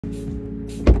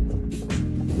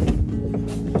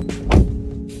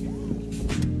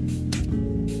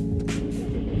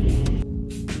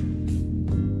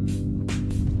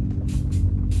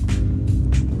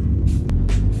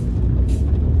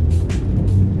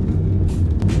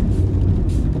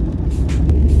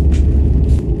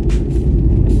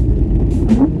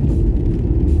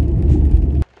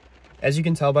As you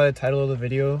can tell by the title of the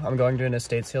video, I'm going to an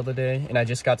estate sale today, and I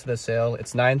just got to the sale.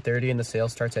 It's 9:30 and the sale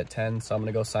starts at 10, so I'm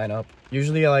gonna go sign up.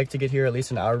 Usually I like to get here at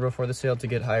least an hour before the sale to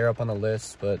get higher up on the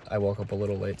list, but I woke up a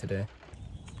little late today.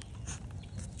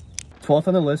 12th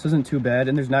on the list isn't too bad,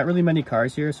 and there's not really many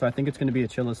cars here, so I think it's gonna be a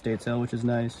chill estate sale, which is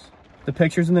nice. The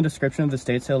pictures in the description of the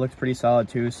estate sale looked pretty solid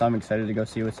too, so I'm excited to go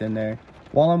see what's in there.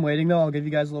 While I'm waiting though, I'll give you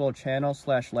guys a little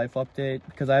channel/life update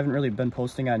because I haven't really been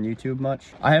posting on YouTube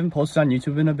much. I haven't posted on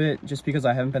YouTube in a bit just because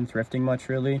I haven't been thrifting much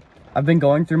really. I've been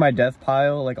going through my death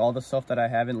pile, like all the stuff that I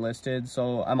haven't listed,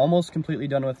 so I'm almost completely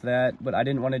done with that, but I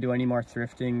didn't want to do any more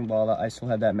thrifting while I still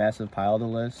had that massive pile to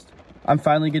list. I'm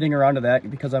finally getting around to that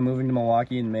because I'm moving to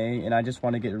Milwaukee in May and I just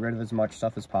want to get rid of as much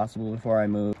stuff as possible before I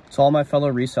move. So all my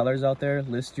fellow resellers out there,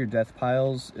 list your death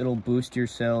piles. It'll boost your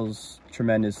sales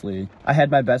tremendously. I had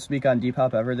my best week on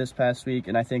Depop ever this past week,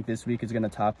 and I think this week is going to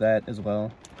top that as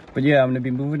well. But yeah, I'm going to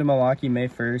be moving to Milwaukee May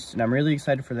 1st, and I'm really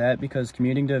excited for that because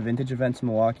commuting to vintage events in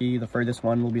Milwaukee, the furthest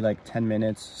one will be like 10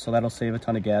 minutes, so that'll save a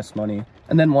ton of gas money.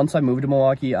 And then once I move to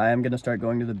Milwaukee, I am going to start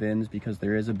going to the bins because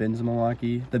there is a bins in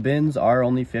Milwaukee. The bins are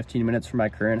only 15 minutes from my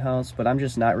current house, but I'm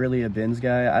just not really a bins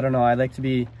guy. I don't know, I like to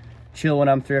be chill when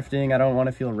I'm thrifting. I don't want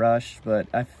to feel rushed, but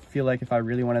I feel like if I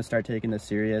really want to start taking this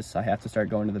serious, I have to start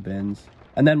going to the bins.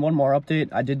 And then one more update,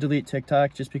 I did delete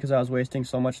TikTok just because I was wasting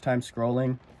so much time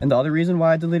scrolling. And the other reason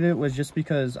why I deleted it was just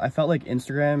because I felt like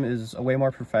Instagram is a way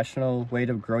more professional way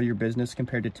to grow your business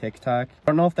compared to TikTok. I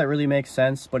don't know if that really makes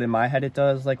sense, but in my head it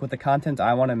does. Like with the content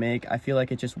I want to make, I feel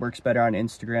like it just works better on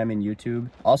Instagram and YouTube.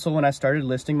 Also, when I started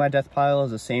listing my death pile,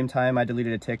 at the same time I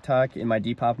deleted a TikTok and my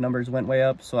Depop numbers went way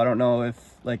up. So I don't know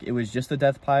if like it was just the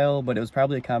death pile, but it was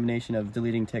probably a combination of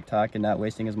deleting TikTok and not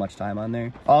wasting as much time on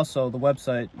there. Also, the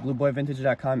website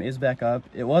blueboyvintage.com is back up.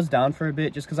 It was down for a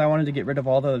bit just because I wanted to get rid of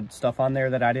all the stuff on there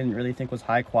that I didn't really think was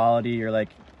high quality or like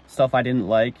stuff I didn't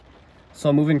like.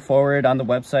 So moving forward on the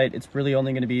website, it's really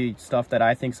only going to be stuff that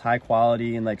I think is high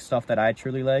quality and like stuff that I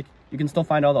truly like. You can still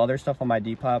find all the other stuff on my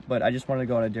Depop, but I just wanted to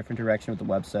go in a different direction with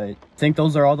the website. I think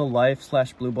those are all the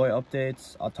life/Blue Boy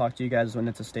updates. I'll talk to you guys when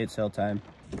it's estate sale time.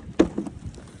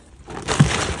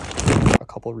 A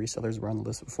couple resellers were on the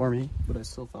list before me, but I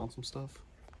still found some stuff.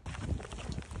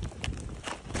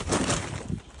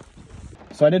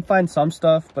 So I did find some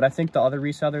stuff, but I think the other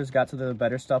resellers got to the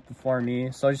better stuff before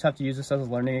me. So I just have to use this as a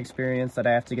learning experience that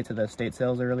I have to get to the estate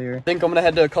sales earlier. I think I'm gonna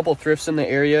head to a couple thrifts in the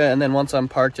area, and then once I'm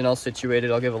parked and all situated,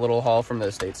 I'll give a little haul from the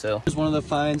estate sale. Here's one of the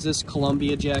finds, this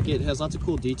Columbia jacket. It has lots of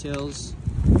cool details.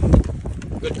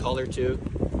 Good color too.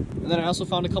 And then I also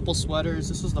found a couple sweaters.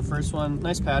 This was the first one,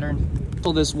 nice pattern.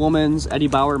 So this woman's Eddie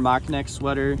Bauer mock neck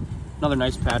sweater, another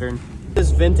nice pattern. This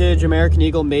vintage American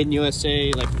Eagle made in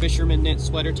USA, like fisherman knit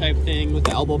sweater type thing with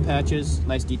the elbow patches,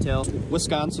 nice detail.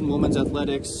 Wisconsin Women's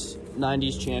Athletics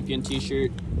 90s champion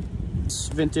t-shirt.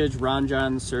 Vintage Ron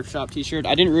John surf shop t-shirt.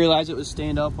 I didn't realize it was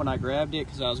stained up when I grabbed it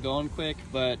because I was going quick,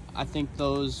 but I think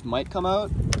those might come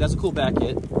out. That's a cool back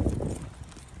hit.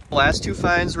 The last two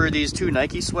finds were these two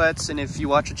Nike sweats, and if you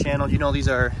watch the channel, you know these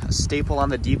are a staple on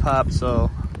the Depop,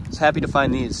 so I was happy to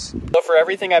find these. So for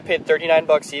everything, I paid 39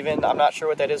 bucks even. I'm not sure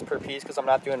what that is per piece because I'm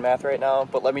not doing math right now,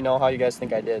 but let me know how you guys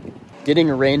think I did. Getting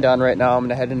rained on right now. I'm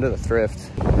gonna head into the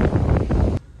thrift.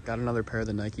 Got another pair of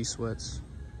the Nike sweats.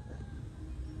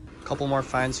 A couple more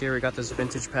finds here. We got this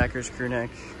vintage Packers crew neck,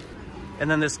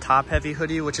 and then this top heavy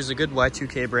hoodie, which is a good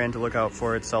Y2K brand to look out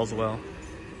for. It sells well.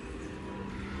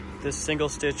 This single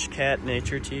stitch cat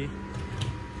nature tee.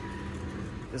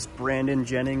 This Brandon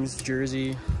Jennings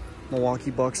jersey, Milwaukee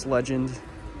Bucks legend.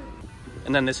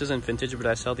 And then this isn't vintage, but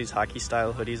I sell these hockey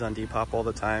style hoodies on Depop all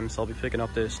the time. So I'll be picking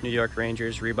up this New York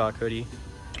Rangers Reebok hoodie.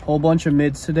 Whole bunch of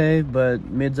mids today, but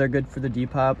mids are good for the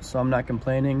Depop, so I'm not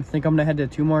complaining. Think I'm gonna head to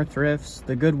two more thrifts.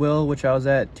 The Goodwill, which I was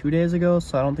at 2 days ago,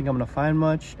 so I don't think I'm gonna find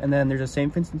much. And then there's a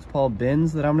St. Vincent de Paul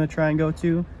bins that I'm gonna try and go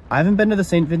to. I haven't been to the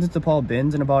St. Vincent de Paul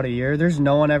bins in about a year. There's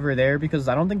no one ever there because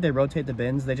I don't think they rotate the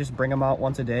bins. They just bring them out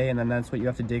once a day, and then that's what you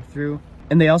have to dig through.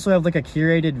 And they also have like a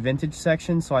curated vintage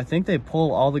section, so I think they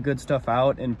pull all the good stuff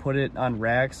out and put it on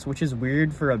racks, which is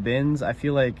weird for a bins. I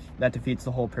feel like that defeats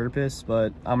the whole purpose,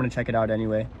 but I'm gonna check it out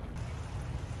anyway.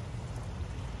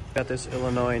 Got this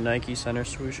Illinois Nike center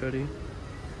swoosh hoodie.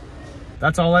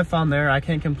 That's all I found there. I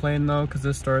can't complain though, because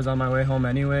this store is on my way home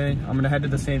anyway. I'm gonna head to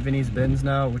the St. Vinny's bins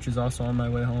now, which is also on my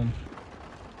way home.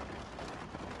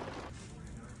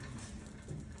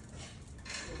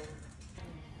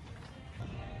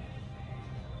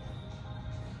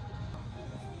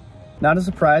 Not a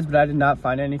surprise, but I did not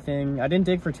find anything. I didn't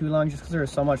dig for too long just because there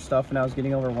was so much stuff and I was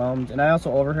getting overwhelmed. And I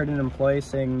also overheard an employee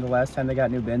saying the last time they got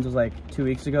new bins was like 2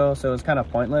 weeks ago, so it was kind of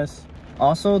pointless.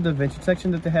 Also, the vintage section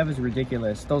that they have is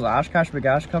ridiculous. Those Oshkosh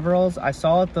Bagosh coveralls, I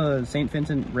saw at the St.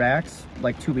 Vincent racks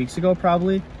like 2 weeks ago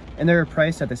probably, and they were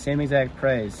priced at the same exact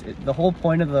price. The whole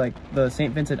point of the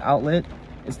St. Vincent outlet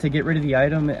is to get rid of the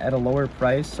item at a lower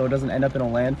price so it doesn't end up in a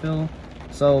landfill.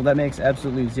 So that makes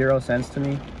absolutely zero sense to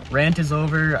me. Rant is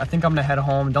over. I think I'm gonna head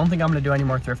home. Don't think I'm gonna do any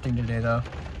more thrifting today though.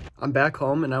 I'm back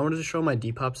home and I wanted to show my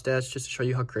depop stats just to show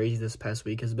you how crazy this past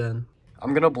week has been.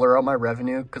 I'm gonna blur out my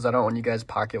revenue because I don't want you guys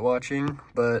pocket watching,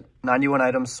 but 91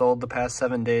 items sold the past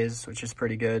 7 days, which is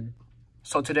pretty good.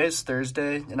 So today's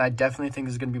Thursday, and I definitely think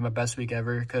this is gonna be my best week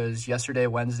ever because yesterday,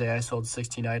 Wednesday, I sold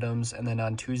 16 items, and then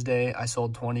on Tuesday, I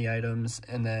sold 20 items,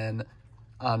 and then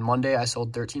on Monday, I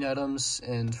sold 13 items,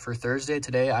 and for Thursday,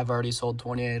 today, I've already sold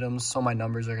 20 items, so my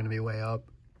numbers are going to be way up.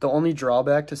 The only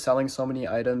drawback to selling so many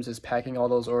items is packing all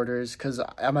those orders, because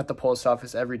I'm at the post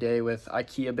office every day with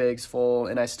IKEA bags full,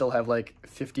 and I still have like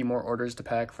 50 more orders to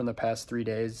pack from the past 3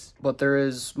 days. But there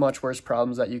is much worse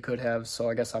problems that you could have, so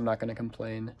I guess I'm not going to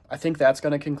complain. I think that's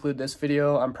going to conclude this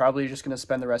video. I'm probably just going to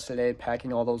spend the rest of the day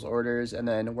packing all those orders and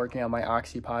then working on my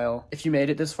Oxy pile. If you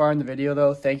made it this far in the video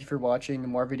though, thank you for watching.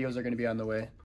 More videos are going to be on the way.